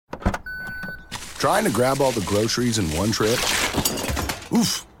Trying to grab all the groceries in one trip?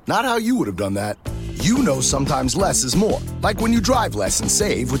 Oof, not how you would have done that. You know sometimes less is more. Like when you drive less and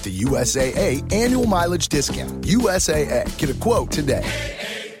save with the USAA annual mileage discount. USAA. Get a quote today.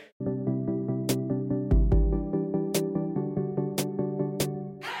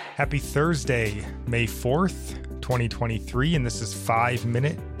 Happy Thursday, May 4th, 2023, and this is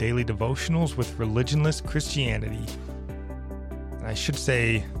 5-minute daily devotionals with religionless Christianity. And I should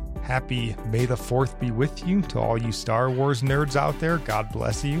say, happy May the 4th be with you to all you Star Wars nerds out there. God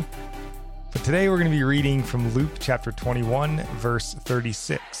bless you. But today we're going to be reading from Luke chapter 21, verse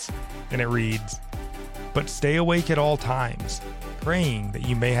 36, and it reads, "But stay awake at all times, praying that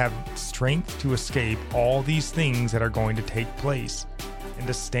you may have strength to escape all these things that are going to take place, and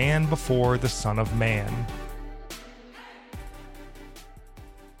to stand before the Son of Man."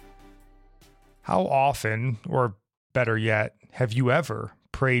 How often, or better yet, have you ever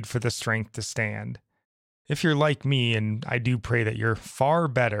prayed for the strength to stand? If you're like me, and I do pray that you're far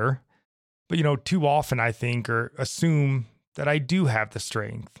better, but too often I think or assume that I do have the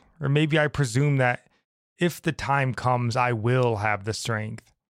strength, or maybe I presume that if the time comes, I will have the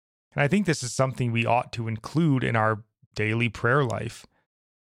strength. And I think this is something we ought to include in our daily prayer life.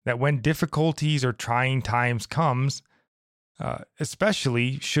 That when difficulties or trying times comes,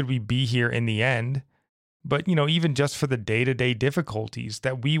 especially should we be here in the end, but even just for the day-to-day difficulties,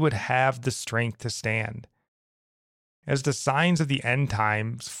 that we would have the strength to stand. As the signs of the end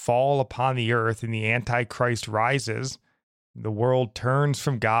times fall upon the earth and the Antichrist rises, the world turns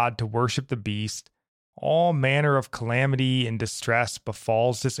from God to worship the beast, all manner of calamity and distress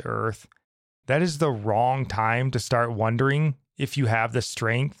befalls this earth, that is the wrong time to start wondering if you have the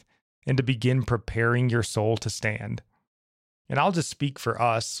strength and to begin preparing your soul to stand. And I'll just speak for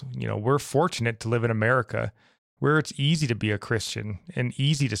us. We're fortunate to live in America where it's easy to be a Christian and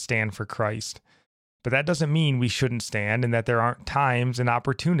easy to stand for Christ. But that doesn't mean we shouldn't stand and that there aren't times and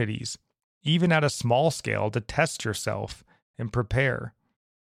opportunities, even at a small scale, to test yourself and prepare.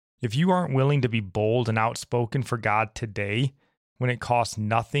 If you aren't willing to be bold and outspoken for God today, when it costs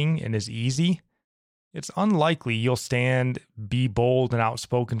nothing and is easy, it's unlikely you'll stand, be bold and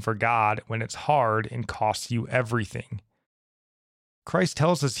outspoken for God when it's hard and costs you everything. Christ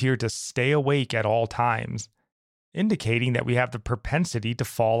tells us here to stay awake at all times, indicating that we have the propensity to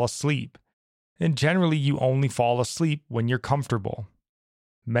fall asleep. And generally, you only fall asleep when you're comfortable.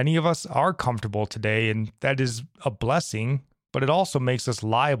 Many of us are comfortable today, and that is a blessing, but it also makes us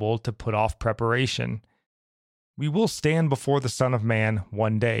liable to put off preparation. We will stand before the Son of Man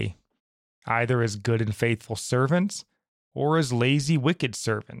one day, either as good and faithful servants or as lazy, wicked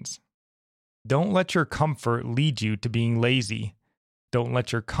servants. Don't let your comfort lead you to being lazy. Don't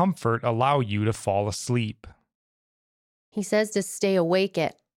let your comfort allow you to fall asleep. He says to stay awake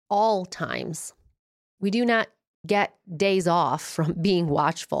at all times. We do not get days off from being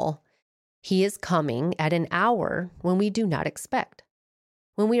watchful. He is coming at an hour when we do not expect.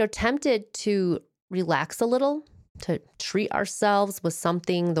 When we are tempted to relax a little, to treat ourselves with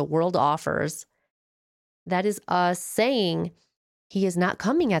something the world offers, that is us saying he is not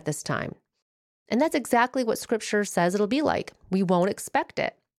coming at this time. And that's exactly what Scripture says it'll be like. We won't expect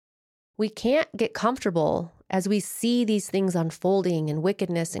it. We can't get comfortable as we see these things unfolding and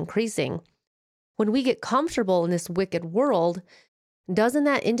wickedness increasing. When we get comfortable in this wicked world, doesn't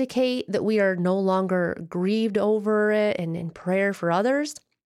that indicate that we are no longer grieved over it and in prayer for others?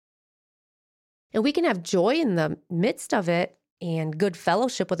 And we can have joy in the midst of it and good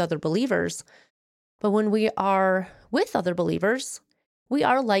fellowship with other believers. But when we are with other believers, we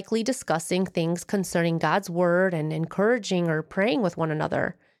are likely discussing things concerning God's word and encouraging or praying with one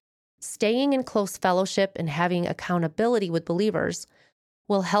another. Staying in close fellowship and having accountability with believers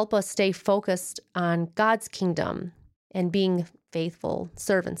will help us stay focused on God's kingdom and being faithful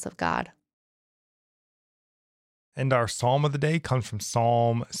servants of God. And our psalm of the day comes from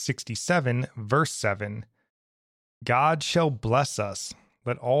Psalm 67, verse 7. "God shall bless us.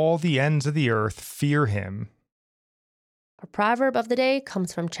 Let all the ends of the earth fear him." Our proverb of the day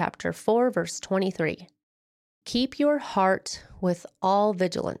comes from chapter 4, verse 23. "Keep your heart with all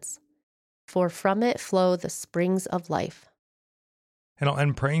vigilance, for from it flow the springs of life." And I'll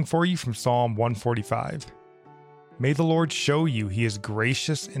end praying for you from Psalm 145. "May the Lord show you he is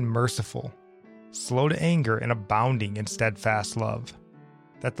gracious and merciful, slow to anger and abounding in steadfast love,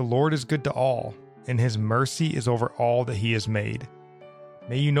 that the Lord is good to all, and his mercy is over all that he has made.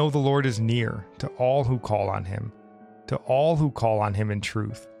 May you know the Lord is near to all who call on him in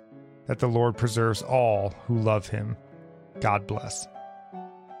truth, that the Lord preserves all who love him. God bless."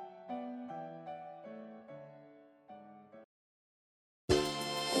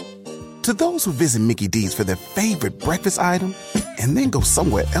 To those who visit Mickey D's for their favorite breakfast item and then go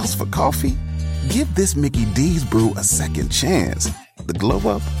somewhere else for coffee, give this Mickey D's brew a second chance. The glow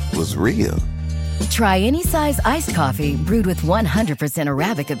up was real. Try any size iced coffee brewed with 100%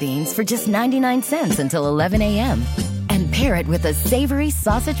 Arabica beans for just 99 cents until 11 a.m. And pair it with a savory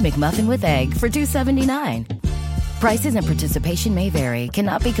sausage McMuffin with egg for $2.79. Prices and participation may vary.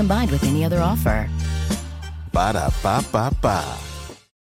 Cannot be combined with any other offer. Ba-da-ba-ba-ba.